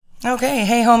Okay,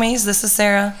 hey homies, this is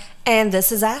Sarah. And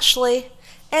this is Ashley.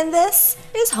 And this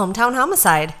is Hometown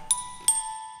Homicide.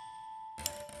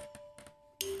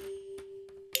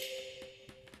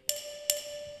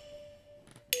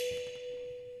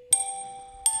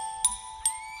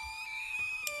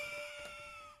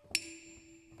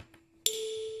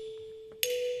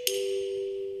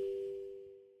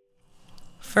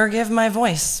 Forgive my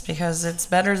voice because it's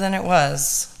better than it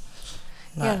was.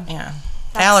 But, yeah.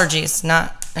 That's- Allergies,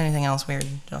 not anything else weird,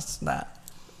 just that.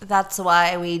 That's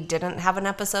why we didn't have an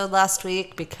episode last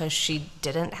week, because she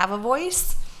didn't have a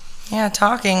voice. Yeah,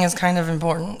 talking is kind of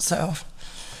important, so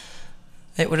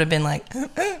it would have been like,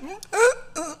 it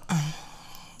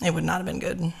would not have been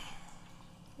good.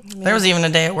 There was even a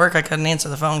day at work I couldn't answer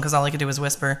the phone because all I could do was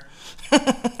whisper.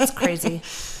 That's crazy.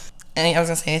 I was going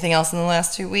to say anything else in the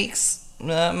last 2 weeks.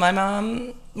 My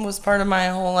mom was part of my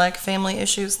whole family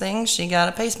issues thing. She got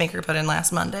a pacemaker put in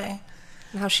last Monday.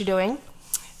 How's she doing?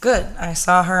 Good. I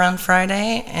saw her on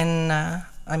Friday, and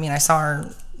I saw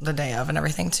her the day of and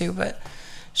everything too, but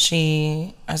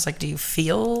I was like, do you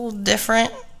feel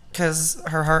different? Because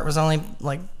her heart was only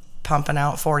pumping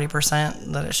out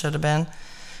 40% that it should have been.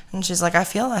 And she's like, I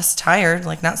feel less tired,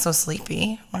 not so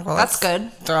sleepy. I'm like, well, that's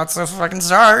good. That's a fucking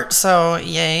start, so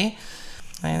yay.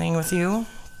 Anything with you?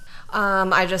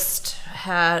 I just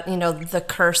had, the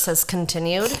curse has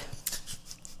continued.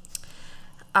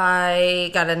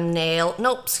 I got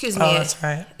that's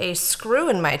right. a screw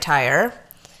in my tire,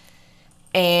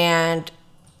 and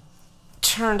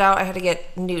turned out I had to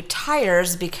get new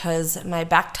tires because my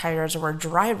back tires were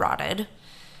dry rotted.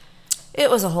 It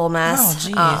was a whole mess. Oh,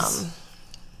 jeez.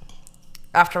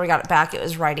 After we got it back, it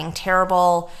was riding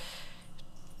terrible.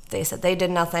 They said they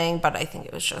did nothing, but I think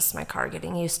it was just my car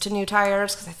getting used to new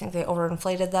tires because I think they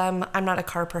overinflated them. I'm not a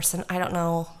car person. I don't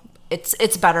know.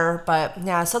 It's better, but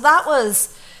yeah. So that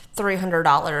was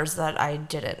 $300 that I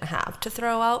didn't have to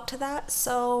throw out to that.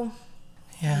 So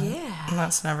yeah.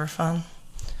 That's never fun,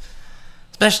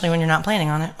 especially when you're not planning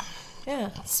on it. Yeah,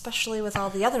 especially with all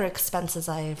the other expenses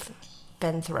I've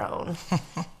been thrown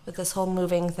with this whole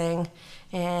moving thing.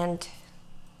 And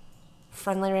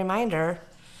friendly reminder,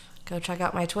 go check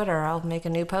out my Twitter. I'll make a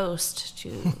new post to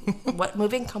what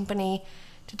moving company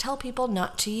to tell people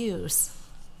not to use.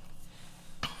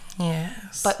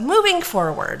 Yes. But moving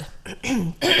forward,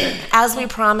 as we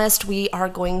promised, we are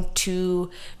going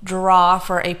to draw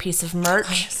for a piece of merch.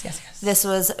 Oh, yes. This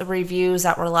was reviews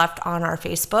that were left on our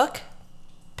Facebook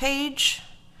page,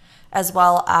 as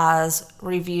well as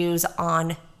reviews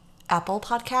on Apple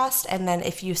Podcast. And then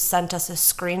if you sent us a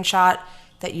screenshot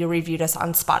that you reviewed us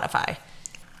on Spotify.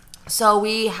 So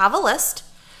we have a list.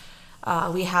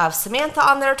 We have Samantha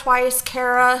on there twice,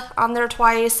 Kara on there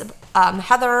twice,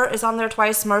 Heather is on there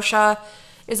twice, Marsha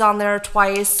is on there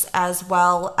twice, as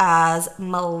well as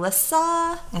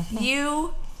Melissa,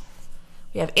 you.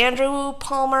 We have Andrew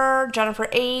Palmer, Jennifer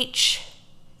H,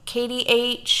 Katie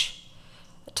H,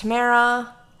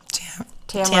 Tamara.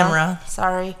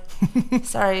 Sorry.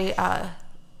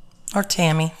 Or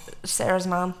Tammy. Sarah's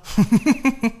mom.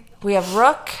 We have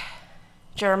Rook,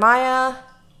 Jeremiah.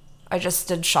 I just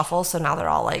did shuffle, so now they're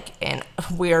all in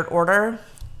weird order.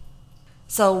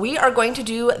 So we are going to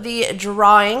do the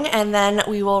drawing, and then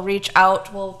we will reach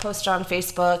out. We'll post it on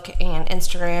Facebook and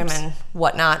Instagram and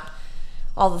whatnot.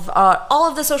 All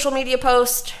of the social media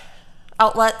post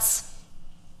outlets.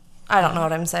 I don't know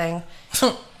what I'm saying.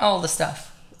 All the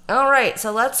stuff. All right,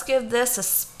 so let's give this a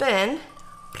spin.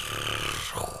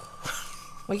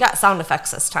 We got sound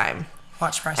effects this time.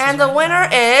 Watch prices. And the winner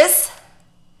is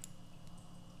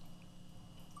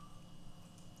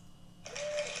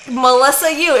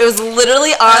Melissa Yu. It was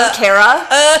literally on Kara,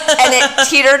 and it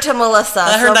teetered to Melissa.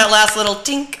 I heard that last little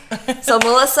tink. So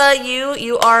Melissa Yu,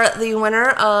 you are the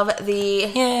winner of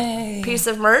the Yay. piece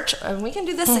of merch. And we can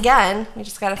do this again. We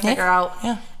just got to figure out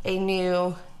a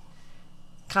new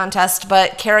contest.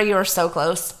 But Kara, you are so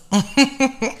close.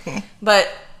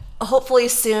 But hopefully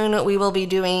soon we will be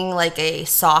doing a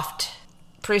soft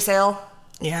pre-sale.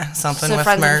 Yeah, something so with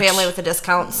friends merch. and family with a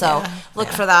discount. So look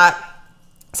for that.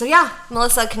 So yeah,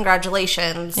 Melissa,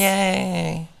 congratulations.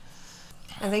 Yay.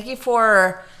 And thank you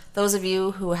for those of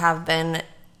you who have been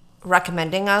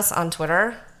recommending us on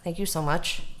Twitter. Thank you so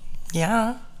much.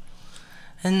 Yeah.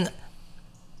 And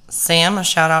Sam, a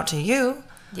shout out to you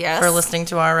for listening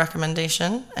to our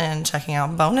recommendation and checking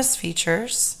out bonus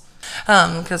features.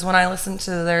 Because when I listened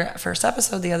to their first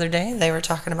episode the other day, they were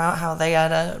talking about how they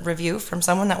had a review from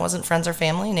someone that wasn't friends or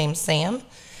family named Sam.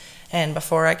 And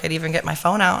before I could even get my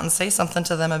phone out and say something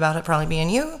to them about it probably being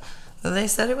you, they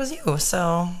said it was you.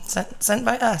 So sent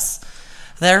by us.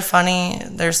 They're funny.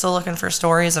 They're still looking for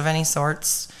stories of any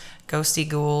sorts. ghosty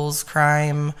ghouls,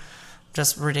 crime,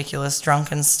 just ridiculous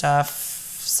drunken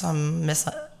stuff, some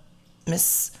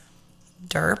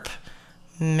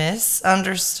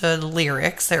misunderstood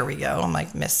lyrics. There we go. I'm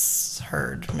like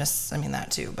that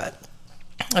too, but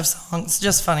of songs,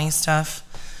 just funny stuff.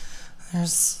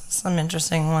 There's some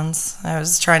interesting ones. I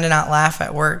was trying to not laugh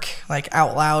at work, like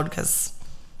out loud, because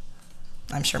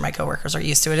I'm sure my coworkers are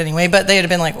used to it anyway, but they'd have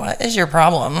been like, what is your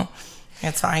problem?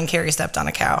 It's fine. Carrie stepped on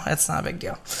a cow. It's not a big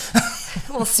deal.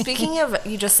 Well, speaking of,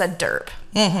 you just said derp.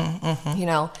 You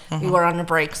know, we were on a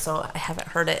break, so I haven't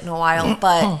heard it in a while,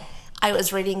 but I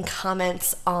was reading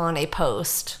comments on a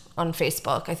post on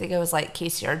Facebook. I think it was like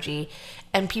KCRG,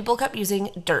 and people kept using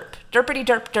derp. Derpity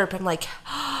derp derp. I'm like,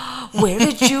 where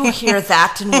did you hear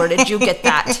that, and where did you get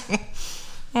that?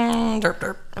 Derp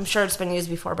derp. I'm sure it's been used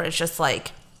before, but it's just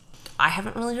like, I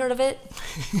haven't really heard of it,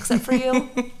 except for you.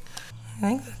 I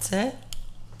think that's it.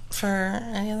 For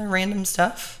any other random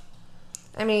stuff?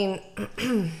 I mean,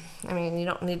 you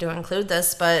don't need to include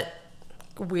this, but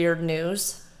weird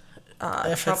news.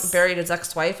 Trump buried his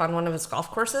ex-wife on one of his golf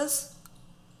courses.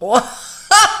 What?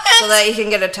 So that he can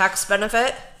get a tax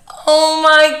benefit. Oh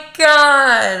my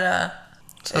God.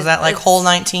 So is that like hole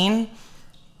 19?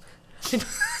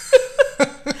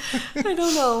 I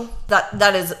don't know.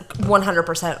 That is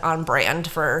 100% on brand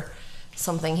for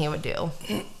something he would do.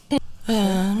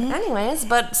 Anyways,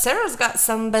 but Sarah's got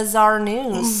some bizarre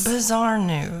news. Bizarre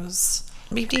news.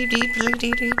 Beep, beep, beep, beep,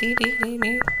 beep, beep, beep, beep,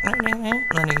 beep.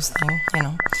 The news thing, you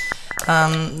know.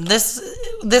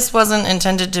 This wasn't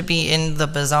intended to be in the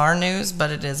bizarre news, but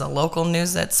it is a local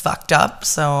news that's fucked up,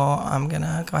 so I'm going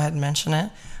to go ahead and mention it.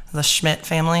 The Schmidt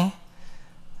family,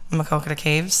 Maquoketa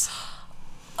Caves.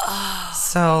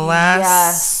 So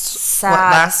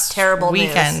last terrible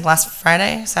weekend, news. Last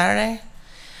Friday, Saturday,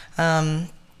 a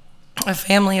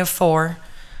family of 4,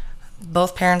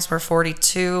 both parents were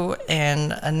 42,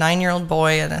 and a 9-year-old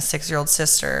boy and a 6-year-old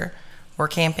sister were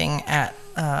camping at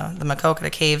the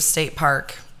Maquoketa Caves State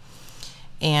Park,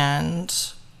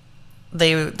 and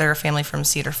they're a family from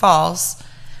Cedar Falls.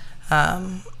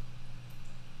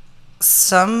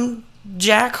 Some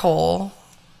jackhole,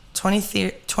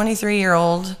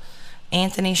 23-year-old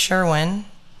Anthony Sherwin,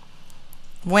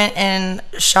 went and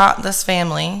shot this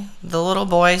family. The little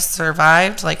boy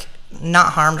survived, like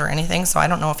not harmed or anything, so I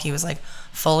don't know if he was like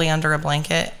fully under a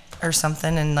blanket or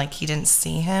something and like he didn't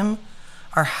see him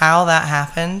or how that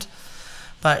happened,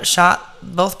 but shot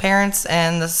both parents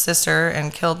and the sister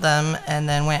and killed them, and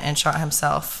then went and shot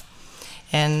himself.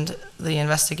 And the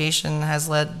investigation has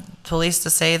led police to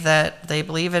say that they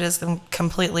believe it is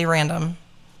completely random.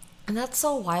 And that's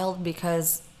so wild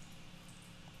because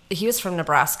he was from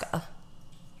Nebraska.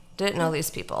 Didn't know these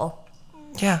people.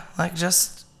 Yeah, like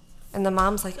just... And the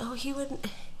mom's like, oh, he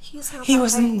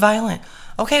wasn't violent.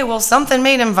 Okay, well, something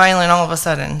made him violent all of a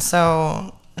sudden.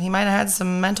 So he might have had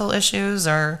some mental issues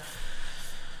or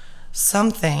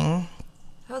something.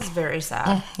 That was very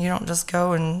sad. You don't just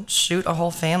go and shoot a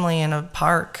whole family in a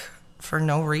park for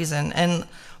no reason. And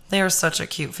they were such a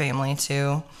cute family,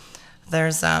 too.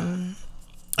 There's a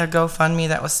GoFundMe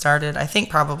that was started, I think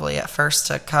probably at first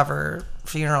to cover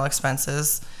funeral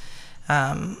expenses.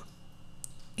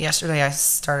 Yesterday I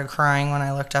started crying when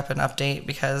I looked up an update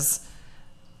because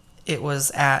it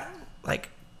was at like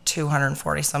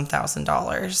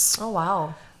 $240,000. Oh,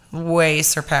 wow. Way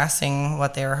surpassing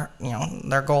what their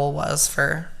goal was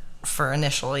for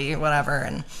initially, whatever.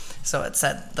 And so it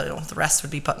said the rest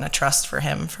would be put in a trust for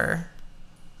him for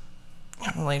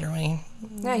later when he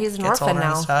he's an gets orphan older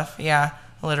now. And stuff. Yeah,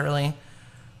 literally.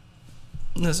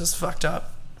 This is fucked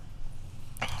up.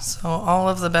 So all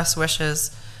of the best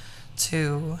wishes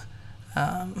to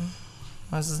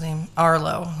what's his name?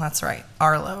 Arlo. That's right.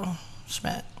 Arlo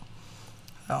Schmidt.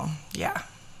 Oh, yeah.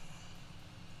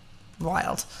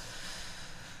 Wild.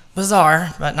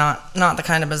 Bizarre, but not the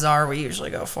kind of bizarre we usually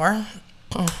go for.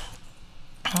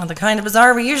 The kind of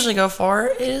bizarre we usually go for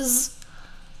is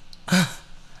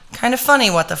kind of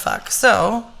funny, what the fuck.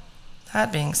 So,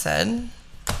 that being said,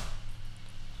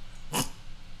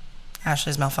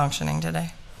 Ashley's malfunctioning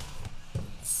today.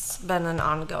 It's been an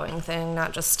ongoing thing,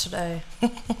 not just today.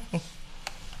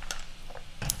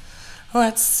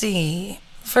 Let's see.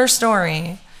 First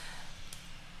story.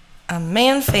 A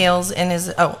man fails in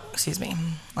his... Oh, excuse me.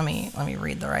 Let me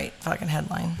read the right fucking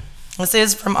headline. This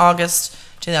is from August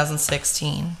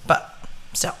 2016, but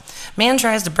still. Man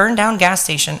tries to burn down gas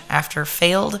station after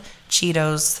failed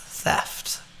Cheetos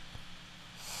theft.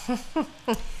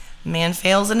 Man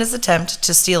fails in his attempt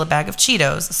to steal a bag of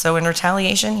Cheetos, so in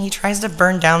retaliation, he tries to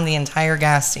burn down the entire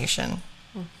gas station.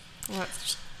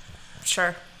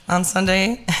 Sure. On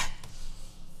Sunday,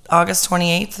 August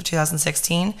 28th of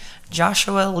 2016,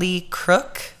 Joshua Lee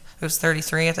Crook, who was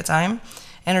 33 at the time,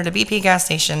 entered a BP gas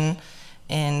station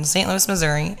in St. Louis,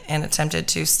 Missouri, and attempted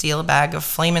to steal a bag of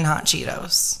Flamin' Hot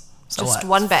Cheetos. So just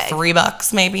one bag.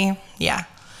 $3 maybe? Yeah.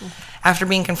 After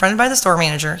being confronted by the store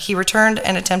manager, he returned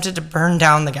and attempted to burn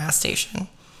down the gas station.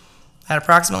 At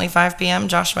approximately 5 p.m.,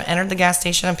 Joshua entered the gas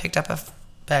station and picked up a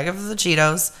bag of the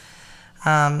Cheetos.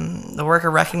 The worker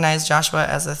recognized Joshua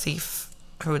as a thief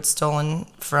who had stolen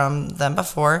from them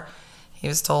before. He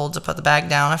was told to put the bag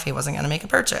down if he wasn't going to make a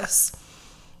purchase.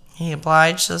 He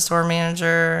obliged the store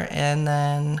manager and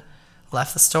then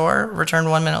left the store, returned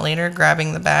 1 minute later,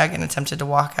 grabbing the bag and attempted to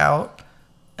walk out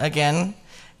again.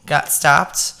 Got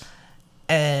stopped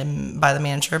by the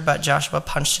manager, but Joshua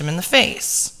punched him in the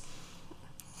face.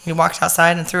 He walked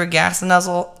outside and threw a gas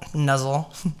nozzle,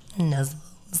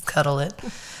 let's cuddle it,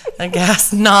 a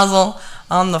gas nozzle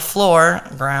on the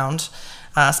ground,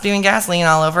 spewing gasoline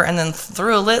all over, and then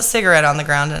threw a lit cigarette on the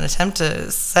ground in an attempt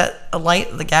to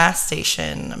alight the gas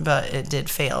station, but it did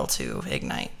fail to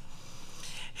ignite.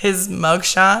 His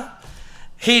mugshot,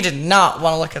 he did not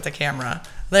want to look at the camera.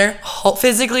 They're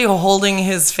physically holding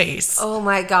his face. Oh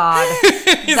my God.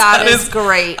 That is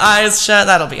great. Eyes shut.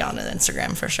 That'll be on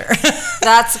Instagram for sure.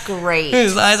 That's great.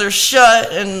 His eyes are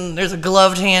shut and there's a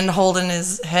gloved hand holding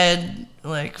his head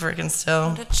like freaking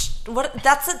still.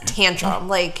 That's a tantrum.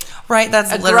 Like, right,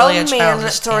 that's literally a grown man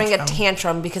throwing a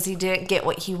tantrum because he didn't get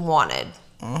what he wanted.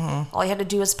 Mm-hmm. All he had to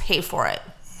do was pay for it.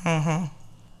 Mm-hmm.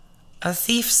 A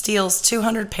thief steals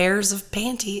 200 pairs of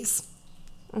panties.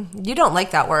 You don't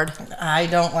like that word. I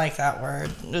don't like that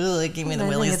word. Ugh, give me the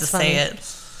willies to say it.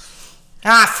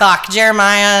 Fuck,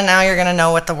 Jeremiah. Now you're going to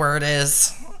know what the word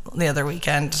is. The other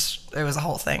weekend, it was a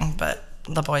whole thing, but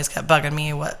the boys kept bugging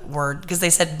me what word, because they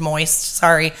said moist.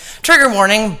 Sorry. Trigger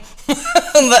warning.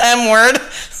 The M word.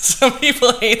 Some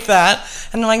people hate that.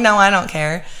 And I'm like, no, I don't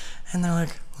care. And they're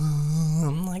like,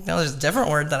 I'm like, no, there's a different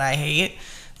word that I hate.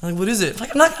 I'm like, what is it?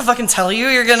 Like, I'm not going to fucking tell you.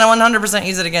 You're going to 100%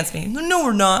 use it against me. No,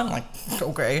 we're not. I'm like,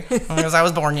 okay. Because I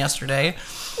was born yesterday.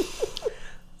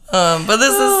 But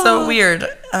this is so weird.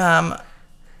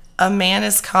 A man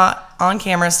is caught on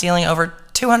camera stealing over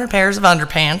 200 pairs of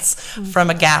underpants from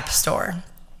a Gap store.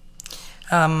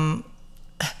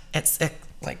 It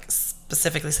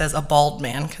specifically says a bald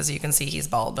man, because you can see he's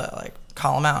bald, but like,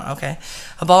 call him out, okay?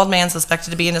 A bald man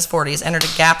suspected to be in his 40s entered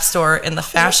a Gap store in the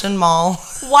Fashion Mall.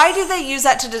 Why do they use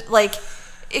that to, like,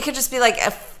 it could just be like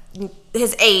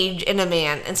his age in a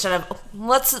man instead of,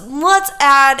 let's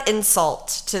add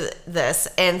insult to this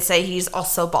and say he's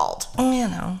also bald. You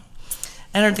know.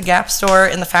 Entered the Gap store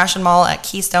in the Fashion Mall at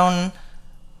Keystone,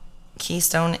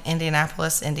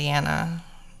 Indianapolis, Indiana.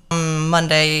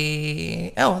 Monday,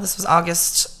 this was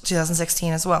August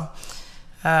 2016 as well.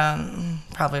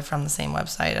 Probably from the same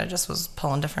website. I just was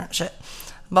pulling different shit.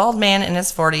 Bald man in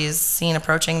his 40s seen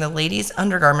approaching the ladies'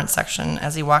 undergarment section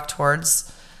as he walked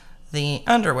towards the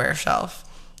underwear shelf.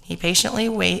 He patiently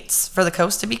waits for the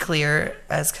coast to be clear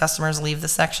as customers leave the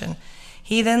section.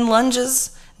 He then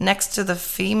lunges next to the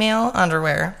female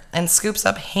underwear and scoops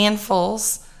up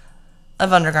handfuls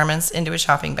of undergarments into a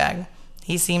shopping bag.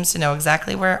 He seems to know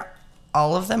exactly where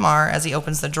all of them are as he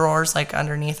opens the drawers, like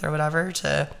underneath or whatever,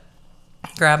 to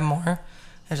grab more.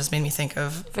 It just made me think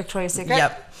of Victoria's Secret.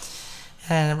 Yep.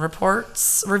 And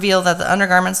reports reveal that the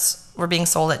undergarments were being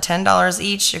sold at $10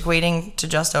 each, equating to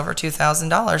just over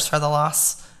 $2,000 for the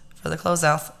loss for the clothes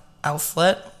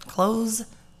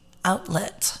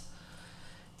outlet.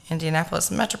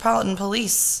 Indianapolis Metropolitan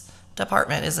Police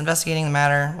Department is investigating the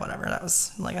matter. Whatever, that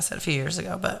was, like I said, a few years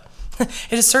ago, but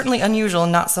it is certainly unusual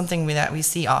and not something that we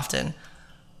see often.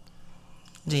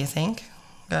 Do you think?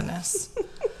 Goodness.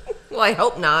 Well, I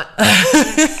hope not.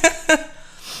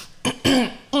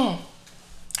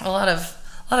 A lot of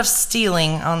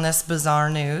stealing on this bizarre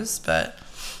news, but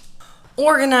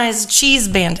organized cheese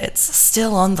bandits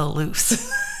still on the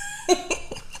loose.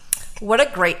 What a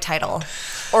great title.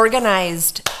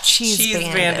 Organized cheese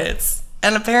bandits.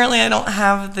 And apparently I don't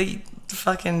have the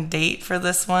fucking date for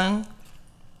this one,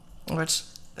 which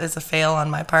is a fail on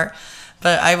my part.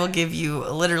 But I will give you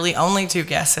literally only 2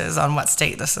 guesses on what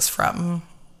state this is from.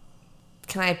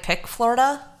 Can I pick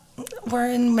Florida? We're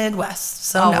in Midwest,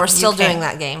 so no, we're still doing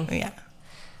that game. Yeah.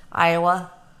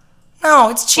 Iowa? No,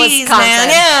 it's cheese, Wisconsin. Man.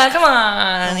 Yeah, come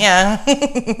on. Yeah.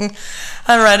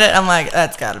 I read it. I'm like,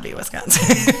 that's got to be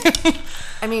Wisconsin.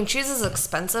 I mean, cheese is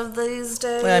expensive these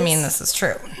days. Well, I mean, this is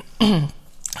true.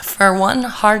 For one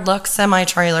hard luck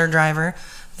semi-trailer driver,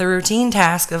 the routine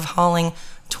task of hauling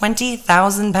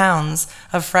 20,000 pounds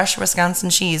of fresh Wisconsin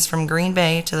cheese from Green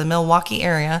Bay to the Milwaukee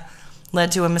area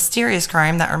led to a mysterious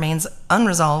crime that remains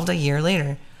unresolved a year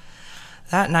later.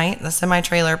 That night, the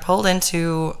semi-trailer pulled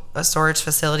into a storage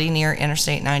facility near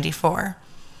Interstate 94.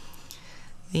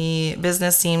 The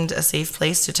business seemed a safe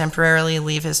place to temporarily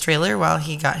leave his trailer while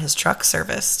he got his truck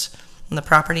serviced. And the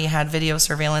property had video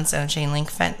surveillance and a chain link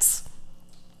fence.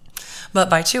 But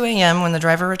by 2 a.m., when the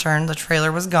driver returned, the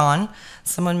trailer was gone.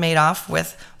 Someone made off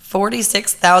with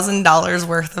 $46,000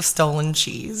 worth of stolen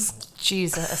cheese.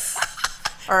 Jesus.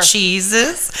 Or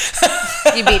cheeses.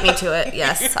 You beat me to it,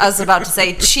 yes. I was about to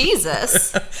say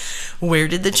Jesus. Where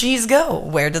did the cheese go?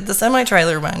 Where did the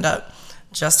semi-trailer wind up?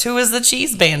 Just who is the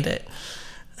cheese bandit?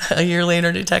 A year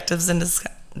later, detectives in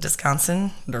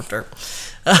Wisconsin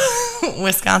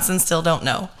still don't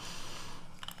know.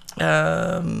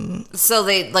 So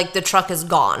the truck is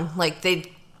gone. Like,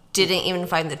 they didn't even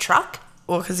find the truck?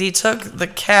 Well, because he took the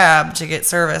cab to get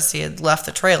service. He had left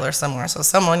the trailer somewhere. So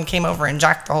someone came over and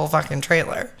jacked the whole fucking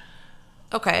trailer.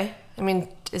 Okay. I mean,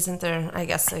 isn't there, I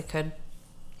guess they could,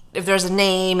 if there's a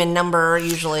name and number,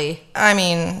 usually. I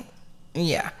mean,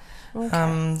 yeah. Okay.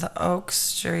 The Oak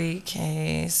Street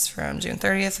case from June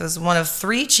 30th was one of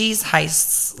 3 cheese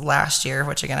heists last year,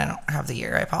 which again, I don't have the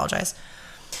year. I apologize.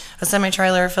 A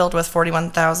semi-trailer filled with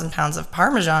 41,000 pounds of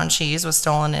Parmesan cheese was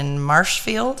stolen in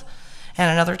Marshfield, and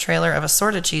another trailer of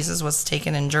assorted cheeses was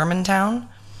taken in Germantown.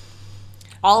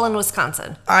 All in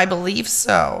Wisconsin? I believe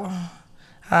so.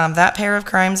 That pair of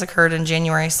crimes occurred in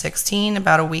January 16,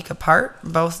 about a week apart.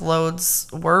 Both loads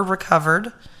were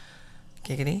recovered.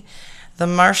 Giggity. The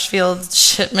Marshfield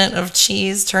shipment of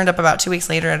cheese turned up about 2 weeks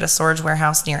later at a storage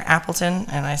warehouse near Appleton,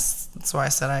 and that's why I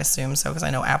said I assume so, because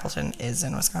I know Appleton is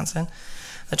in Wisconsin.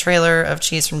 The trailer of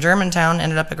cheese from Germantown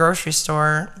ended up at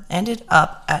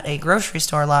a grocery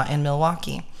store lot in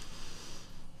Milwaukee.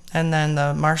 And then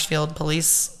the Marshfield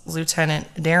Police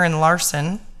Lieutenant Darren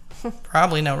Larson,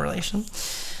 probably no relation.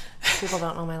 People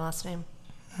don't know my last name.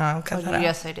 Oh, cut that out.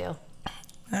 Yes, I do.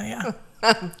 Oh, yeah.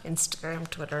 Instagram,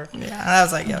 Twitter. Yeah, I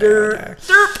was like, yeah, derp.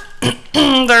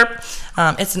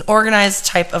 Derp. It's an organized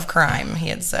type of crime, he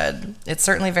had said. It's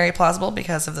certainly very plausible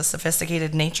because of the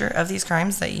sophisticated nature of these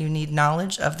crimes that you need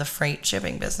knowledge of the freight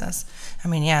shipping business. I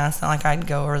mean, yeah, it's not like I'd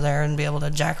go over there and be able to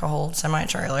jack a whole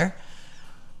semi-trailer.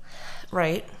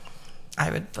 Right. I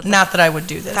would, not that I would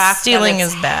do this. Stealing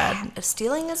is bad.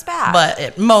 Stealing is bad. But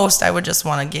at most, I would just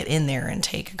want to get in there and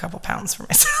take a couple pounds for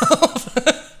myself.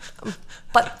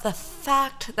 But the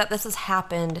fact that this has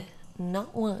happened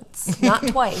not once, not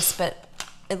twice, but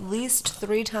at least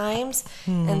 3 times,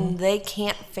 and they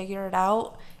can't figure it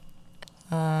out.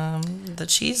 The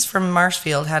cheese from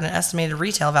Marshfield had an estimated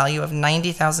retail value of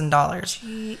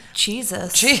 $90,000.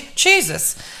 Jesus.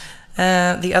 Jesus.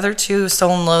 The other 2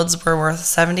 stolen loads were worth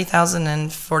 $70,000 and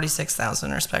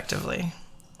 $46,000 respectively.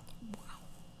 Wow.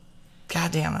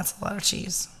 God damn, that's a lot of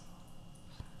cheese.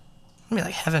 It'd be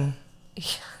like heaven. Yeah.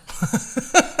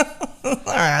 All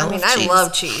right, I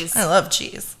love cheese. I love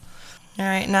cheese. All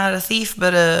right, not a thief,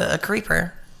 but a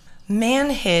creeper.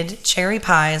 Man hid cherry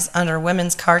pies under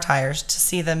women's car tires to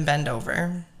see them bend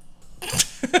over.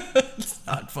 It's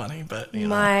not funny, but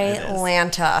My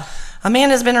Lanta. A man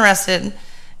has been arrested.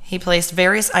 He placed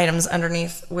various items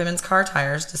underneath women's car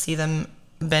tires to see them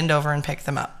bend over and pick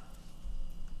them up.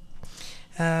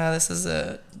 This is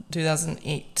a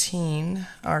 2018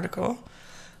 article.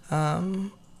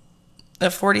 A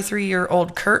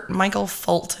 43-year-old Kurt Michael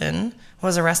Fulton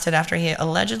was arrested after he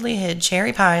allegedly hid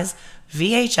cherry pies,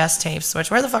 VHS tapes,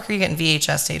 which where the fuck are you getting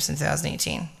VHS tapes in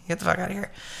 2018? Get the fuck out of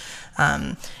here.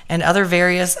 And other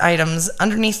various items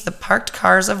underneath the parked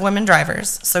cars of women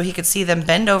drivers so he could see them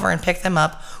bend over and pick them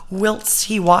up whilst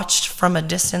he watched from a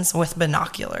distance with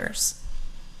binoculars.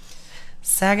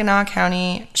 Saginaw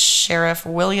County Sheriff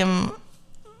William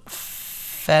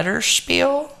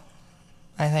Federspiel,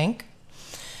 I think,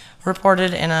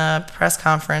 reported in a press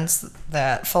conference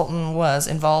that Fulton was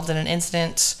involved in an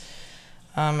incident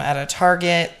at a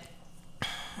Target,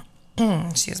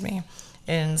 in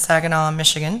Saginaw,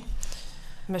 Michigan.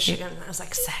 I was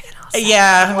like, Saginaw.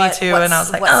 Yeah, me too. And I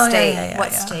was like, what state?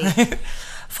 What state?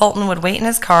 Fulton would wait in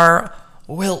his car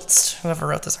whilst, whoever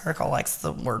wrote this article likes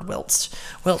the word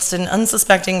whilst an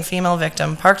unsuspecting female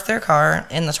victim parked their car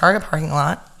in the Target parking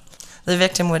lot. The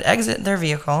victim would exit their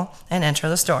vehicle and enter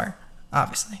the store,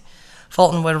 obviously.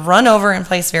 Fulton would run over and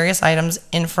place various items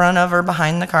in front of or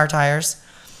behind the car tires.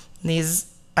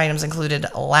 These items included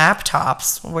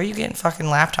laptops. Where are you getting fucking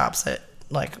laptops at,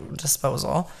 like,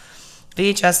 disposal?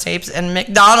 VHS tapes and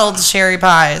McDonald's cherry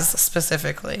pies,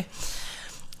 specifically.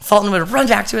 Fulton would run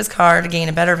back to his car to gain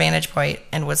a better vantage point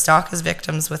and would stalk his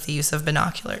victims with the use of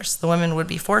binoculars. The women would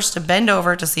be forced to bend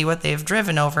over to see what they've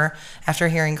driven over after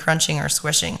hearing crunching or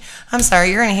squishing. I'm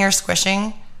sorry, you're going to hear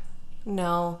squishing?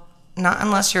 No. Not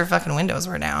unless your fucking windows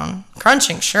were down.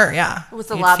 Crunching, sure, yeah. With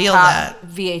the laptop, feel that.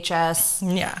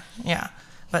 VHS. Yeah.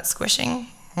 But squishing,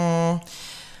 I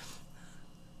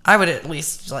would at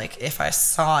least, like, if I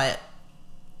saw it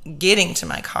getting to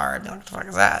my car, I'd be like, what the fuck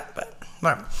is that? But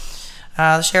whatever.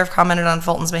 The sheriff commented on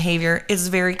Fulton's behavior. It's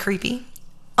very creepy.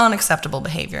 Unacceptable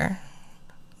behavior.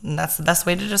 And that's the best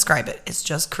way to describe it. It's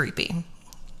just creepy.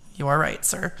 You are right,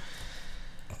 sir.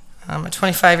 A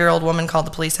 25-year-old woman called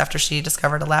the police after she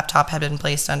discovered a laptop had been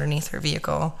placed underneath her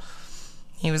vehicle.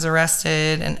 He was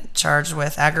arrested and charged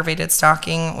with aggravated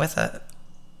stalking with a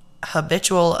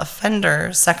habitual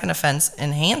offender second offense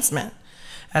enhancement,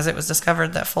 as it was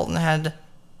discovered that Fulton had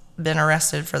been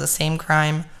arrested for the same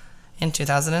crime in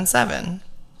 2007.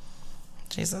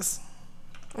 Jesus.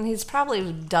 And he's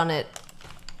probably done it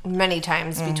many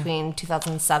times between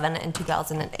 2007 and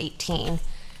 2018.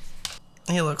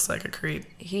 He looks like a creep.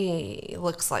 He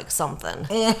looks like something.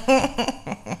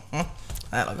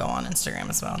 That'll go on Instagram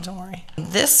as well, don't worry.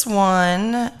 This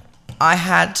one I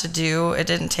had to do. It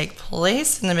didn't take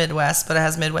place in the Midwest, but it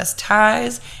has Midwest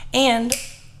ties. And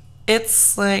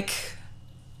it's like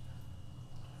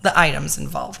the items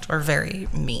involved are very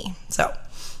me. So,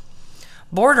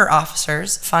 border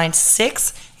officers find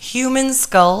 6 human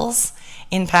skulls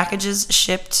in packages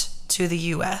shipped to the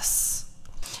U.S.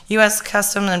 U.S.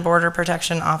 Customs and Border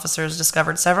Protection officers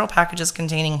discovered several packages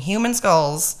containing human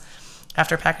skulls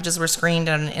after packages were screened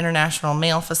at an international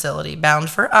mail facility bound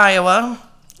for Iowa.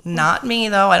 Not me,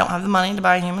 though. I don't have the money to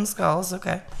buy human skulls.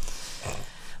 Okay.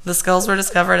 The skulls were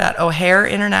discovered at O'Hare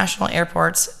International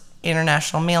Airport's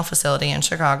International Mail Facility in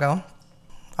Chicago.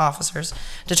 Officers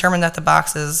determined that the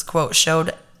boxes, quote,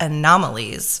 showed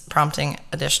anomalies, prompting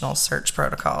additional search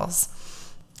protocols.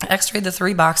 X-rayed the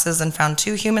 3 boxes and found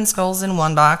 2 human skulls in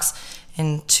one box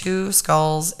and 2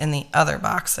 skulls in the other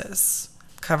boxes,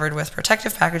 covered with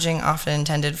protective packaging often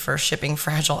intended for shipping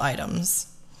fragile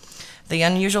items. The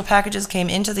unusual packages came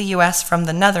into the U.S. from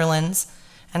the Netherlands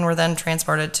and were then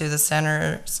transported to the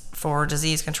Centers for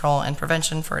Disease Control and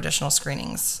Prevention for additional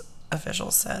screenings,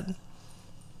 officials said.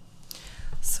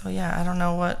 So yeah, I don't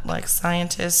know what, like,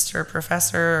 scientist or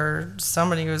professor or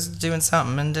somebody was doing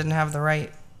something and didn't have the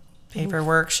right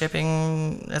paperwork,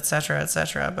 shipping,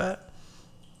 etc., but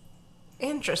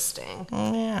interesting.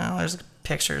 Yeah, there's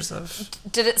pictures of.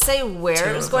 Did it say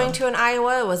where it was going to in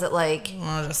Iowa? Was it like?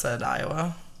 I just said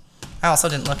Iowa. I also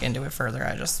didn't look into it further.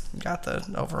 I just got the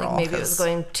overall. Like maybe it was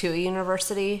going to a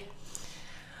university.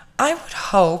 I would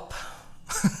hope.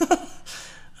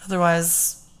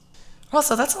 Otherwise,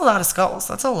 also that's a lot of skulls.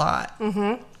 That's a lot.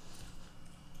 Mm-hmm.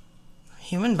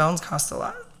 Human bones cost a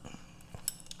lot.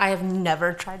 I have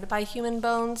never tried to buy human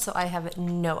bones, so I have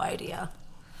no idea.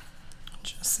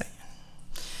 Just saying.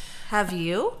 Have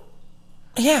you?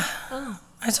 Yeah. Oh.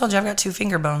 I told you I've got 2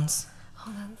 finger bones.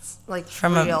 Oh, that's like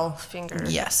from real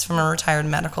fingers. Yes, from a retired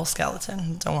medical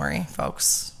skeleton. Don't worry,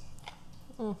 folks.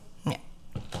 Yeah.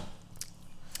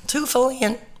 2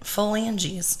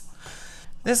 phalanges.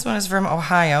 This one is from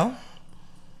Ohio.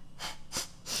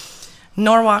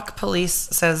 Norwalk police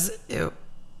says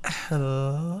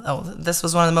this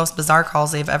was one of the most bizarre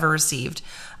calls they've ever received.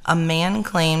 A man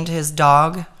claimed his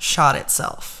dog shot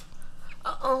itself.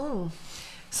 Oh.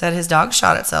 Said his dog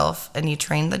shot itself, and he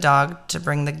trained the dog to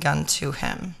bring the gun to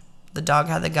him. The dog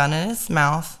had the gun in its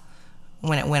mouth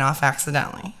when it went off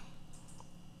accidentally.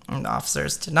 And the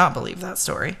officers did not believe that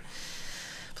story.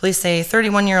 Police say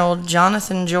 31-year-old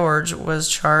Jonathan George was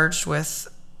charged with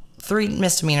 3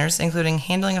 misdemeanors, including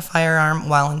handling a firearm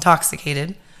while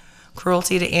intoxicated,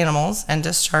 cruelty to animals, and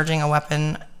discharging a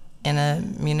weapon in a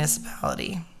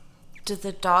municipality. Did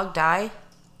the dog die?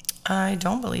 I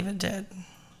don't believe it did.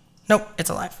 Nope, it's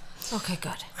alive. Okay,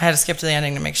 good. I had to skip to the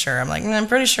ending to make sure. I'm like, I'm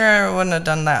pretty sure I wouldn't have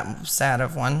done that sad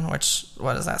of one, which,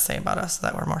 what does that say about us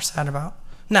that we're more sad about?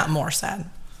 Not more sad.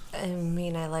 I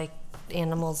mean, I like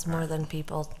animals more than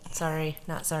people. Sorry,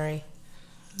 not sorry.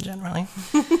 Generally.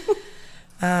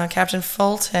 Captain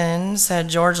Fulton said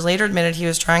George later admitted he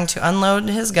was trying to unload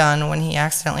his gun when he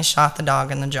accidentally shot the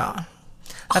dog in the jaw.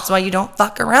 That's why you don't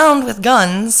fuck around with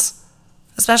guns,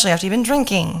 especially after you've been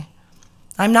drinking.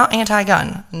 I'm not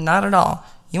anti-gun. Not at all.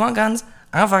 You want guns?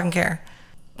 I don't fucking care.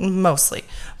 Mostly.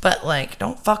 But, like,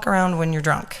 don't fuck around when you're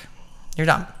drunk. You're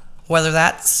dumb. Whether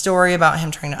that story about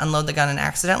him trying to unload the gun and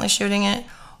accidentally shooting it,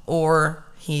 or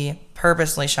he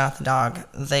purposely shot the dog,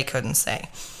 they couldn't say.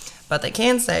 But they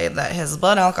can say that his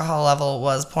blood alcohol level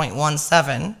was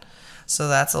 0.17, so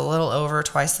that's a little over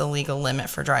twice the legal limit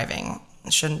for driving.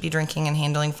 Shouldn't be drinking and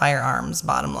handling firearms,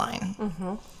 bottom line.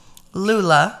 Mm-hmm.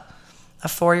 Lula, a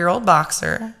 4-year-old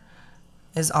boxer,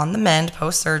 is on the mend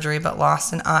post-surgery but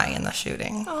lost an eye in the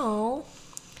shooting. Oh.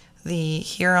 The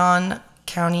Huron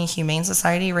County Humane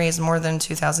Society raised more than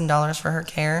 $2,000 for her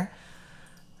care.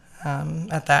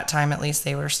 At that time, at least,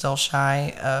 they were still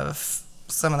shy of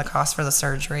some of the costs for the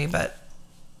surgery, but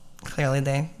clearly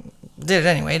they did it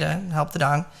anyway to help the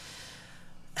dog.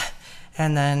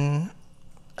 And then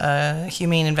a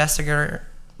humane investigator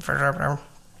for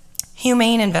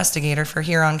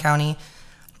Huron County,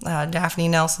 Daphne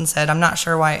Nelson, said, "I'm not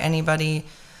sure why anybody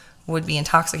would be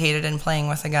intoxicated and playing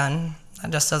with a gun.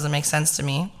 That just doesn't make sense to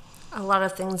me." A lot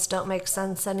of things don't make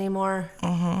sense anymore.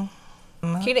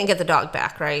 He didn't get the dog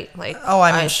back, right?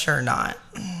 I'm sure not.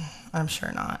 I'm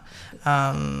sure not.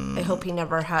 I hope he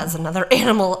never has another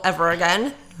animal ever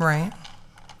again. Right.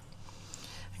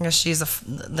 I guess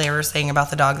they were saying about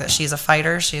the dog that she's a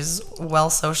fighter. She's well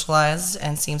socialized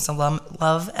and seems to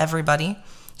love everybody.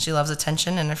 She loves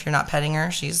attention, and if you're not petting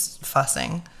her, she's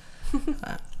fussing.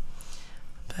 But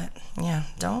yeah,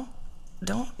 don't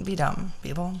be dumb,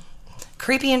 people.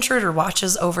 Creepy intruder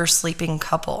watches over sleeping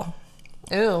couple.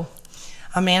 Ooh.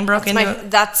 A man broke into...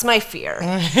 That's my fear.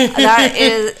 That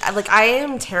is... I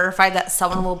am terrified that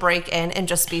someone will break in and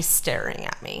just be staring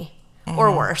at me.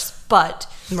 Or worse, but...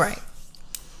 Right.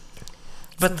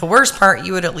 But the worst part,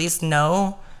 you would at least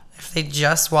know if they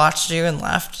just watched you and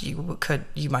left. You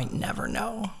might never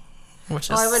know. Which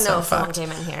is I would know if fucked.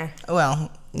 someone came in here.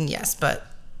 Well, yes, but...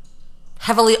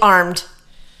 Heavily armed.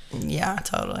 Yeah,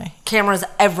 totally. Cameras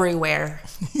everywhere.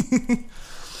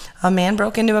 A man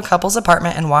broke into a couple's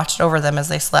apartment and watched over them as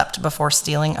they slept before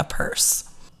stealing a purse.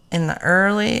 In the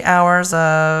early hours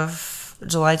of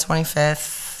July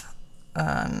 25th,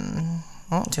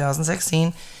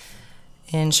 2016,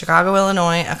 in Chicago,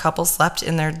 Illinois, a couple slept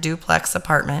in their duplex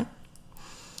apartment.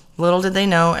 Little did they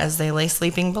know, as they lay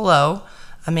sleeping below,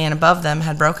 a man above them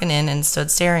had broken in and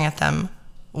stood staring at them,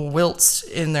 whilst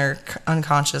in their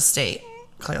unconscious state.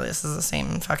 Clearly, this is the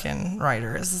same fucking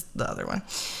writer as the other one.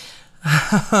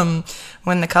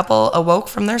 When the couple awoke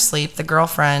from their sleep, the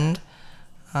girlfriend,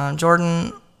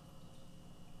 Jordan,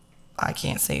 I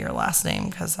can't say your last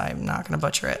name because I'm not going to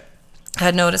butcher it,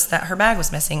 had noticed that her bag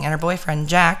was missing, and her boyfriend,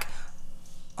 Jack,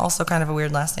 also kind of a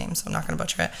weird last name, so I'm not going to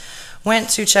butcher it,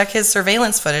 went to check his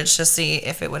surveillance footage to see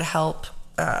if it would help,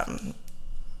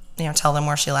 tell them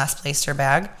where she last placed her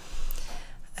bag.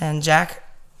 And Jack,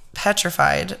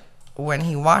 petrified, when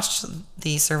he watched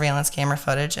the surveillance camera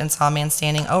footage and saw a man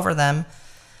standing over them,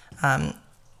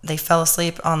 they fell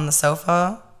asleep on the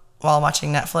sofa while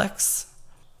watching Netflix.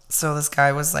 So this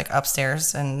guy was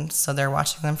upstairs, and so they're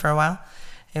watching them for a while.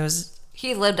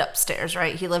 He lived upstairs,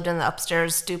 right? He lived in the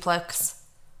upstairs duplex.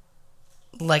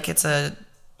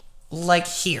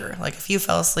 Here. If you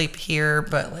fell asleep here,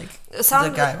 but it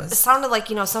sounded like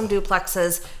some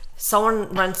duplexes, someone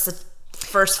rents the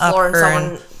first floor and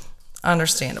someone...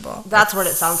 Understandable. That's what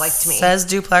it sounds like to me. Says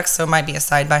duplex, so it might be a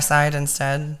side-by-side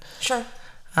instead. Sure.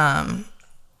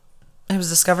 It was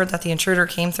discovered that the intruder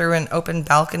came through an open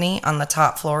balcony on the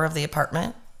top floor of the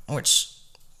apartment, which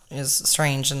is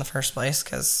strange in the first place,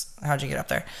 because how'd you get up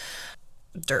there?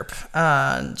 Derp.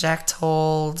 Jack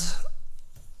told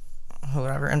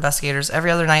investigators, "Every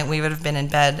other night we would have been in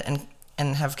bed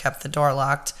and have kept the door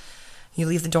locked. You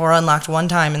leave the door unlocked one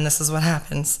time and this is what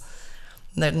happens."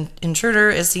 The intruder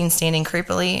is seen standing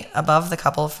creepily above the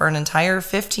couple for an entire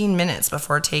 15 minutes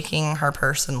before taking her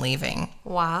purse and leaving.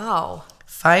 Wow.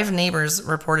 5 neighbors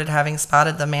reported having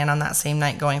spotted the man on that same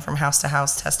night going from house to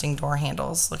house testing door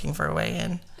handles, looking for a way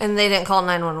in. And they didn't call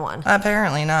 911?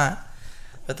 Apparently not.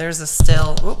 But there's a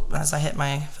still... as I hit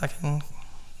my fucking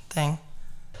thing.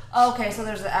 Okay, so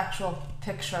there's an actual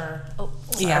picture.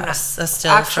 Yes, a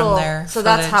still from their So footage.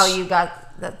 that's how you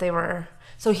got that they were...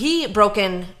 So he broke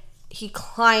in... He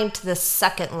climbed to the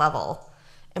second level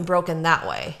and broke in that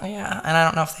way. Yeah, and I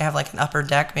don't know if they have an upper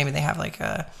deck. Maybe they have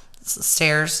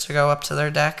stairs to go up to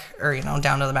their deck, or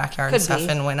down to the backyard and stuff,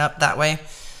 and went up that way.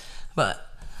 But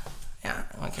yeah,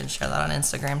 we can share that on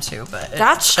Instagram too. But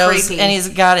that's shows creepy. And he's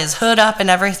got his hood up and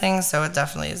everything, so it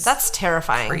definitely is. That's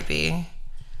terrifying. Creepy.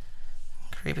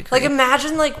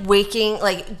 Imagine waking,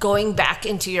 going back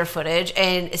into your footage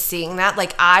and seeing that.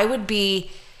 I would be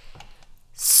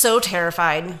so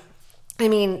terrified. I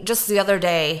mean, just the other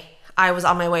day, I was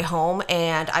on my way home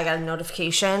and I got a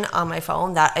notification on my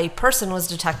phone that a person was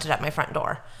detected at my front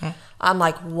door. I'm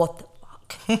like, what the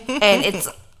fuck? And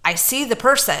I see the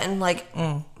person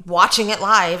watching it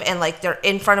live, and they're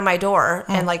in front of my door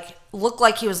and looked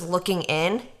like he was looking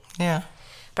in. Yeah.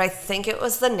 But I think it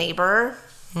was the neighbor,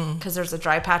 because there's a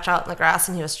dry patch out in the grass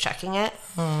and he was checking it.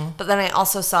 But then I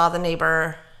also saw the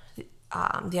neighbor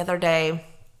the other day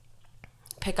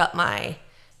pick up my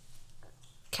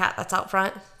cat that's out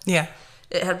front. Yeah.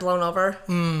 it had blown over,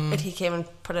 and he came and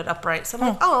put it upright. So I'm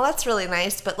like, oh, that's really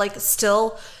nice. But like,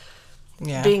 still,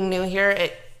 being new here,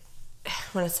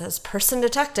 when it says person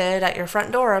detected at your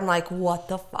front door, I'm like, what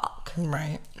the fuck?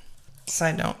 Right.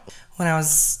 Side note: when I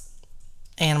was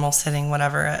animal sitting,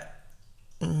 whatever, at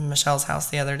Michelle's house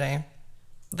the other day,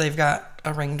 they've got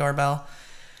a Ring doorbell,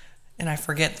 and I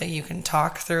forget that you can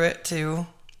talk through it too.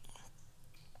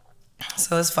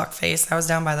 So this fuckface, I was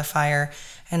down by the fire,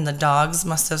 and the dogs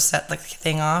must have set the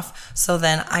thing off. So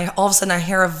then all of a sudden I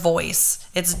hear a voice.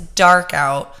 It's dark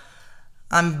out.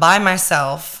 I'm by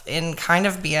myself in kind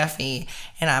of BFE,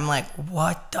 and I'm like,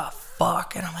 what the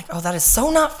fuck? And I'm like, oh, that is so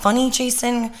not funny,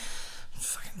 Jason.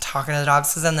 Fucking talking to the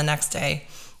dogs. Because then the next day,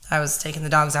 I was taking the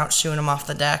dogs out, shooing them off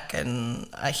the deck, and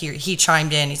he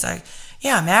chimed in. He's like,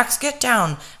 yeah, Max, get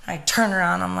down. And I turn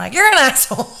around, I'm like, you're an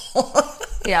asshole.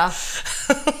 Yeah.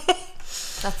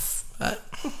 That's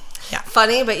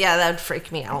funny, but yeah, that would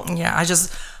freak me out. Yeah, I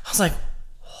was like,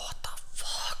 what the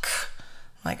fuck?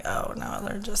 I'm like, oh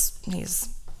no,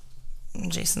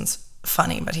 Jason's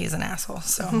funny, but he's an asshole.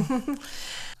 So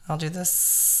I'll do this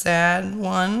sad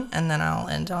one, and then I'll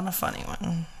end on a funny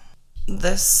one.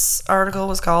 This article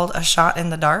was called A Shot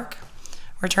in the Dark.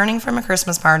 Returning from a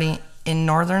Christmas party in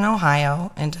northern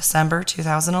Ohio in December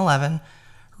 2011,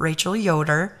 Rachel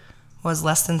Yoder was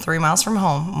less than 3 miles from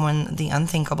home when the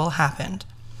unthinkable happened.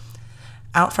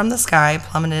 Out from the sky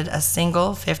plummeted a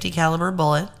single .50 caliber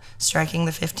bullet, striking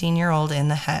the 15-year-old in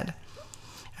the head.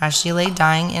 As she lay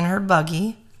dying in her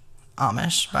buggy,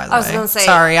 Amish, by the way. I was going to say,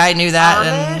 sorry, I knew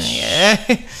that.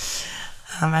 Amish?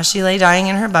 As she lay dying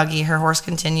in her buggy, her horse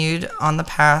continued on the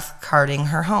path, carting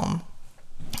her home.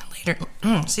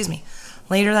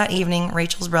 Later that evening,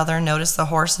 Rachel's brother noticed the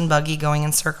horse and buggy going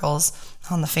in circles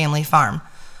on the family farm.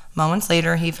 Moments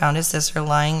later, he found his sister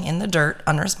lying in the dirt,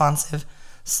 unresponsive,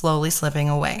 slowly slipping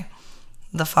away.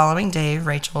 The following day,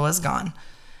 Rachel was gone.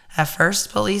 At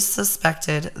first, police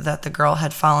suspected that the girl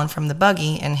had fallen from the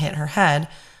buggy and hit her head.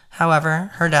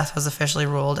 However, her death was officially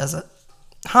ruled as a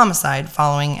homicide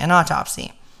following an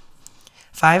autopsy.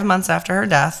 5 months after her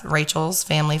death, Rachel's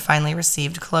family finally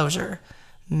received closure.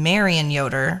 Marion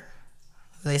Yoder,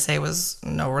 who they say was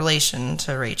no relation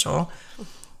to Rachel,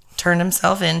 turned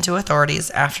himself in to authorities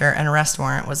after an arrest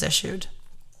warrant was issued.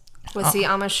 Was he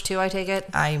Amish too, I take it?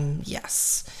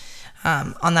 Yes.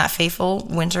 On that fateful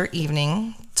winter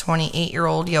evening,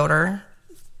 28-year-old Yoder,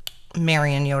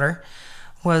 Marion Yoder,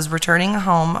 was returning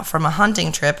home from a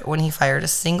hunting trip when he fired a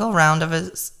single round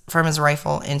from his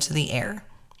rifle into the air.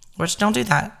 Which, don't do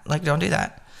that. Don't do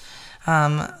that.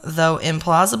 Though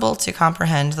implausible to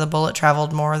comprehend, the bullet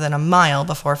traveled more than a mile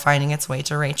before finding its way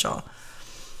to Rachel.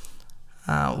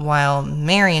 While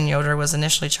Marion Yoder was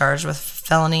initially charged with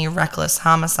felony reckless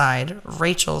homicide,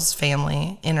 Rachel's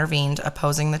family intervened,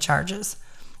 opposing the charges.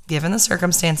 Given the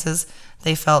circumstances,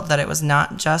 they felt that it was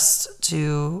not just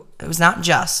to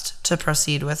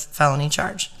proceed with felony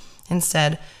charge.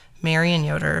 Instead, Marion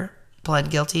Yoder pled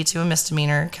guilty to a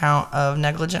misdemeanor count of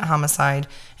negligent homicide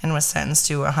and was sentenced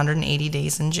to 180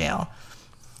 days in jail.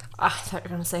 I thought you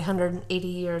were going to say 180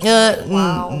 years.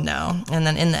 Wow. No. And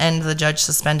then in the end, the judge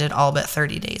suspended all but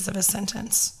 30 days of his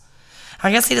sentence.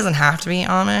 I guess he doesn't have to be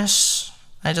Amish.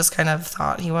 I just kind of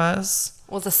thought he was.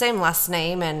 Well, the same last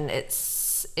name, and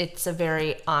it's a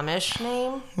very Amish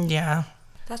name. Yeah.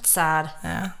 That's sad.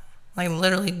 Yeah.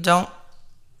 Literally don't...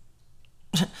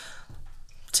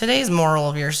 Today's moral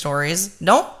of your stories,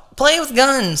 don't play with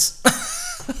guns.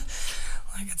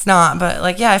 It's not,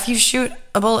 but if you shoot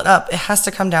a bullet up, it has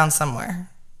to come down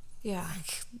somewhere. Yeah.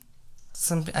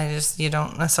 You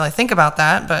don't necessarily think about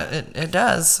that, but it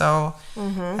does. So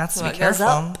that's to be careful.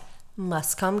 Goes up,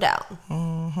 must come down.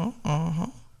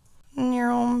 And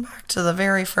you're on back to the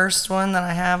very first one that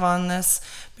I have on this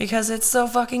because it's so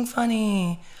fucking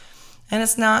funny, and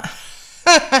it's not.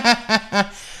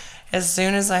 As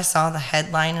soon as I saw the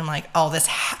headline, I'm like, oh,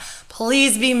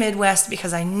 please be Midwest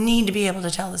because I need to be able to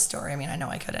tell the story. I mean, I know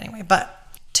I could anyway, but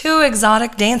 2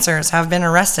 exotic dancers have been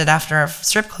arrested after a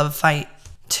strip club fight.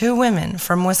 2 women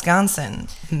from Wisconsin.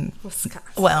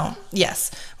 Well, yes,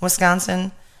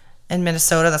 Wisconsin and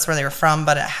Minnesota. That's where they were from,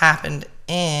 but it happened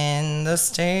in the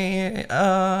state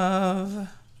of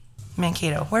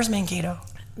Mankato. Where's Mankato?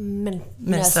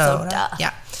 Minnesota.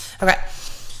 Yeah. Okay.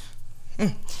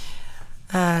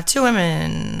 2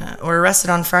 women were arrested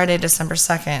on Friday, December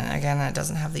 2nd. Again, that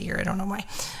doesn't have the year. I don't know why.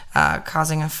 After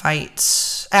causing a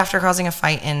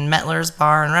fight in Mettler's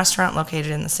Bar and Restaurant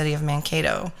located in the city of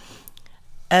Mankato.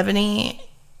 Ebony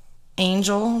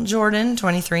Angel Jordan,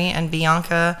 23, and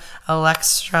Bianca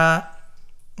Alexandra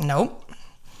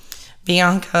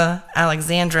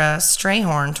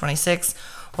Strayhorn, 26,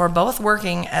 were both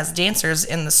working as dancers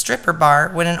in the stripper bar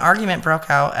when an argument broke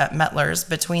out at Mettler's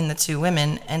between the two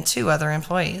women and 2 other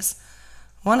employees.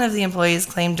 One of the employees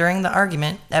claimed during the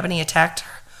argument, Ebony attacked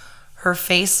her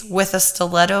face with a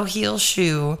stiletto heel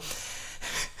shoe,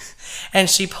 and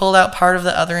she pulled out part of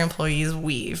the other employee's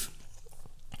weave.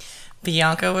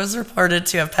 Bianca was reported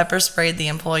to have pepper sprayed the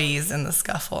employees in the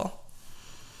scuffle.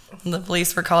 The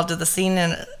police were called to the scene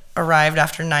and arrived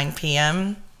after 9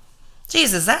 p.m.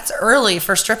 Jesus, that's early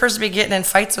for strippers to be getting in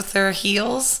fights with their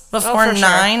heels before 9.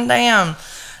 Sure. Damn.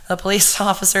 The police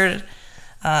officer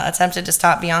attempted to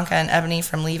stop Bianca and Ebony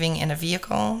from leaving in a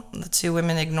vehicle. The 2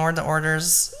 women ignored the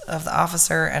orders of the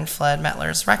officer and fled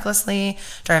Mettler's recklessly,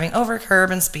 driving over a curb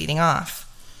and speeding off.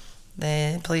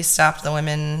 The police stopped the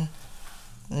women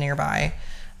nearby.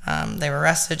 They were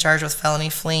arrested, charged with felony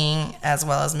fleeing, as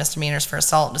well as misdemeanors for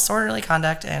assault, disorderly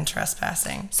conduct, and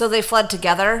trespassing. So they fled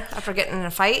together after getting in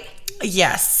a fight?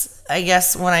 Yes. I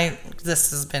guess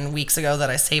this has been weeks ago that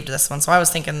I saved this one, so I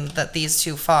was thinking that these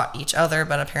 2 fought each other,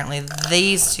 but apparently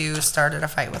these 2 started a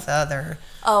fight with the other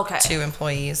 2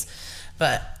 employees.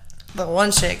 But the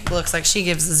one chick looks like she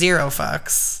gives 0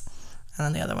 fucks, and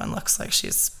then the other one looks like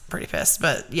she's pretty pissed.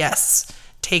 But yes,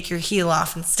 take your heel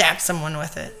off and stab someone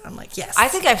with it. I'm like, yes. I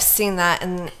think I've seen that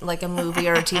in like a movie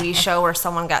or a TV show where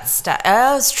someone got stabbed.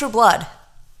 Oh, it's True Blood.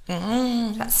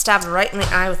 Mm-hmm. Got stabbed right in the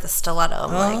eye with a stiletto.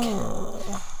 I'm like...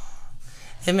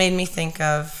 It made me think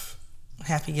of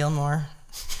Happy Gilmore,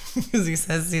 because he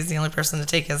says he's the only person to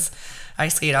take his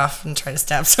ice skate off and try to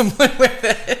stab someone with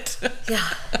it. Yeah.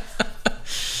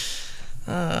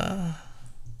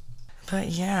 But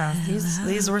yeah,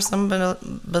 these were some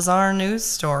bizarre news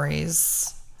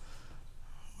stories.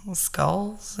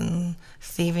 Skulls and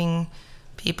thieving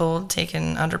people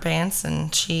taking underpants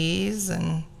and cheese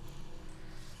and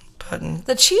putting...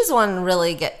 The cheese one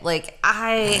really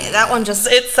that one just...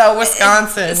 It's so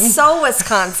Wisconsin. It's so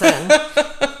Wisconsin.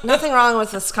 Nothing wrong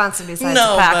with Wisconsin besides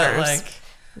the Packers.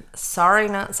 But sorry,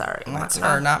 not sorry.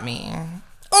 Not me.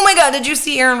 Oh my God, did you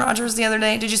see Aaron Rodgers the other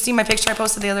day? Did you see my picture I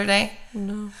posted the other day?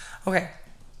 No. Okay.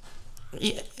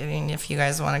 I mean, if you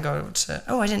guys want to go to...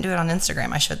 Oh, I didn't do it on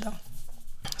Instagram. I should, though.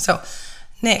 So,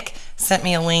 Nick sent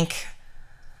me a link,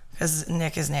 because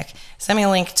Nick is Nick, sent me a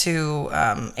link to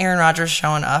Aaron Rodgers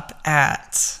showing up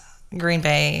at Green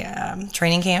Bay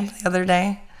training camp the other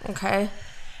day. Okay.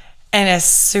 And as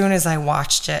soon as I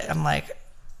watched it, I'm like,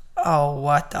 oh,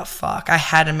 what the fuck? I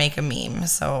had to make a meme,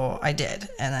 so I did.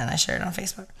 And then I shared it on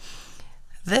Facebook.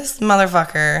 This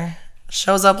motherfucker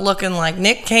shows up looking like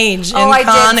Nick Cage in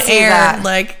Con Air,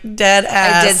 like dead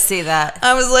ass. I did see that.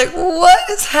 I was like, what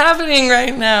is happening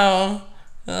right now?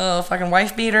 Oh, fucking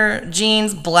wife beater,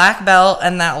 jeans, black belt,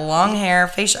 and that long hair,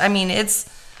 facial. I mean, it's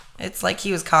like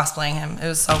he was cosplaying him. It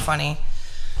was so funny.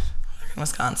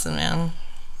 Wisconsin, man.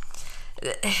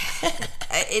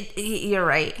 You're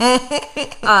right.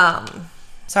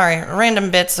 Sorry, random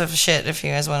bits of shit if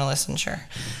you guys want to listen, sure.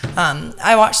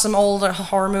 I watched some old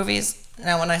horror movies.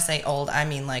 Now, when I say old, I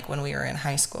mean like when we were in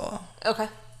high school. Okay.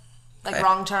 Like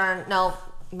Wrong Turn. No,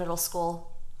 middle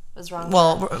school was Wrong Turn.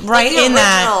 Well, right in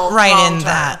that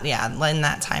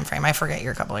time frame. I forget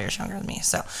you're a couple of years younger than me,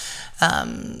 so.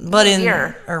 But in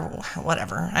or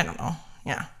whatever, I don't know.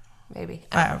 Yeah. Maybe.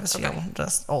 I always feel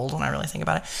just old when I really think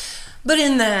about it. But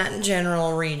in that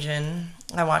general region,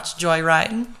 I watched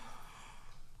Joyride.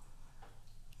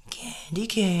 Candy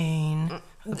Cane.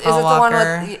 Is it the one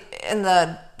with in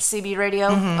the CB radio?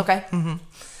 Mm-hmm. Okay. Mm-hmm.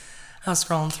 I was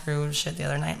scrolling through shit the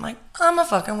other night. I'm like, I'm gonna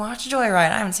fucking watch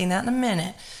Joyride. I haven't seen that in a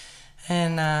minute.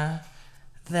 And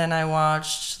then I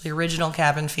watched the original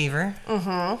Cabin Fever.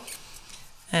 Mm-hmm.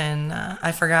 And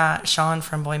I forgot Sean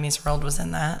from Boy Meets World was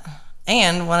in that.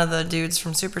 And one of the dudes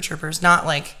from Super Troopers. Not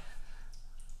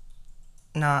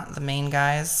the main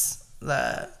guys.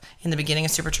 In the beginning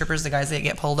of Super Troopers, the guys that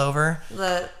get pulled over.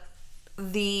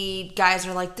 The guys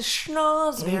are like, the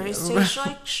schnozberries taste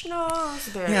like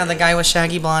schnozberries. Yeah, the guy with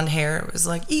shaggy blonde hair was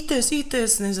like, eat this.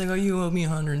 And he's like, oh, you owe me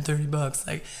 $130.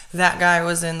 Like, that guy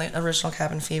was in the original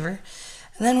Cabin Fever.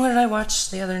 And then what did I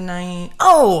watch the other night?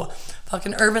 Oh,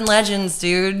 fucking Urban Legends,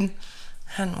 dude.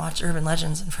 I hadn't watched Urban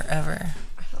Legends in forever.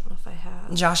 I don't know if I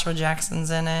have. Joshua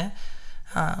Jackson's in it.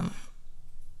 And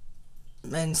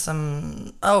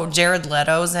Jared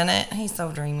Leto's in it. He's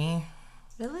so dreamy.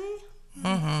 Really?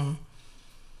 Mm-hmm.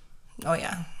 Oh,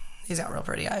 yeah. He's got real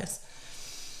pretty eyes.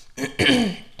 But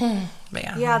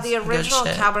yeah. Yeah, the original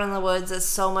Cabin in the Woods is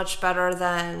so much better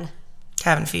than...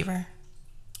 Cabin Fever.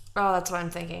 Oh, that's what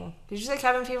I'm thinking. Did you say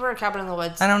Cabin Fever or Cabin in the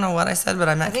Woods? I don't know what I said, but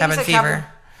I meant Cabin Fever.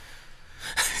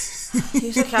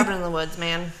 You said Cabin in the Woods,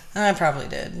 man. I probably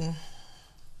did.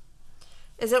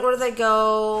 Is it where they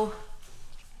go...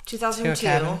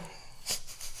 2002.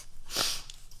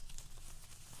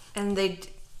 And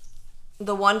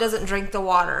the one doesn't drink the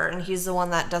water, and he's the one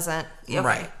that doesn't. Okay.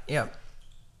 Right. Yep.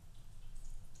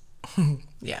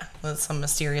 Yeah. Well, some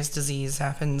mysterious disease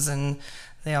happens, and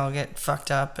they all get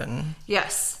fucked up, and.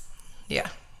 Yes. Yeah.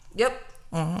 Yep.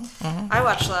 I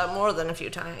watched that more than a few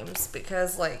times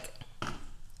because, like,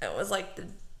 it was like the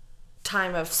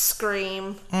time of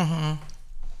Scream.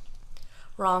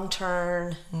 Wrong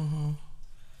Turn.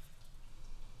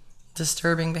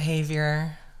 Disturbing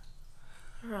Behavior.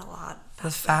 There were a lot.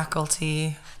 The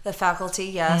Faculty. The Faculty,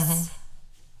 yes.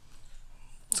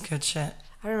 It's good shit.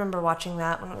 I remember watching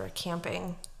that when we were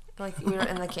camping. Like, we were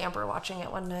in the camper watching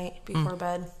it one night before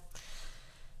bed.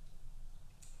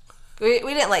 We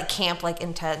didn't, like, camp, like,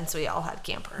 intense. We all had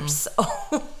campers,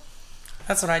 so.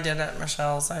 That's what I did at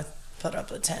Michelle's. I put up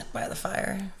the tent by the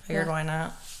fire. Figured why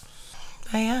not.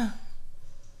 But, yeah.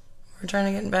 We're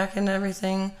trying to get back into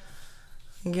everything.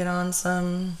 Get on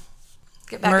some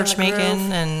merch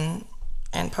making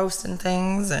and posting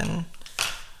things and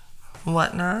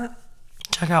whatnot.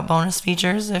 Check out bonus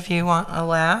features if you want a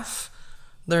laugh.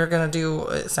 They're going to do,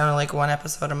 it sounded like one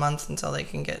episode a month until they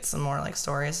can get some more, like,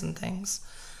 stories and things.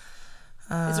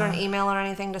 Is there an email or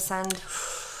anything to send?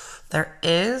 There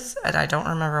is, and I don't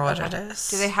remember what it is.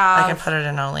 Do they have... I can put it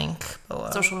in a link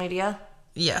below. Social media?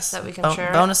 Yes. That we can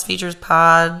share? Bonus Features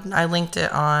Pod. I linked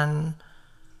it on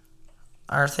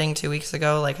our thing 2 weeks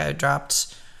ago. Like, I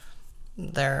dropped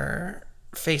their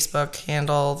Facebook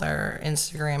handle, their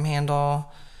Instagram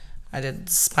handle. I did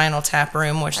Spinal Tap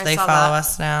Room, which they follow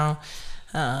us now.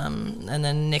 And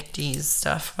then Nick D's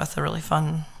stuff with the really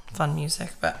fun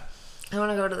music, but... I want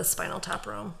to go to the Spinal Tap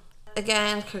Room.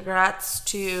 Again, congrats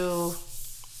to...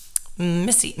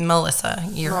 Melissa.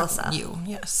 Melissa. You,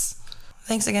 yes.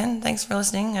 Thanks again. Thanks for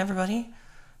listening, everybody.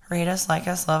 Rate us, like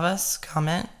us, love us,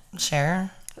 comment,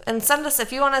 share. And send us,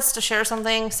 if you want us to share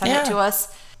something, send it to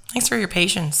us. Thanks for your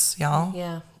patience, y'all.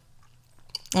 Yeah.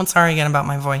 I'm sorry again about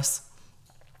my voice.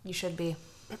 You should be.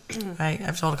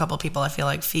 I've told a couple of people I feel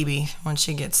like Phoebe when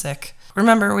she gets sick.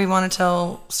 Remember, we want to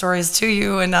tell stories to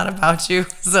you and not about you,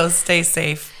 so stay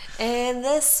safe. And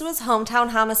this was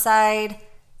Hometown Homicide.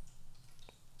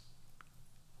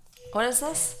 What is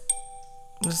this?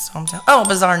 This is Hometown. Oh,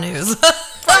 Bizarre News.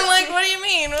 I'm like, what do you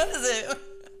mean? What is it?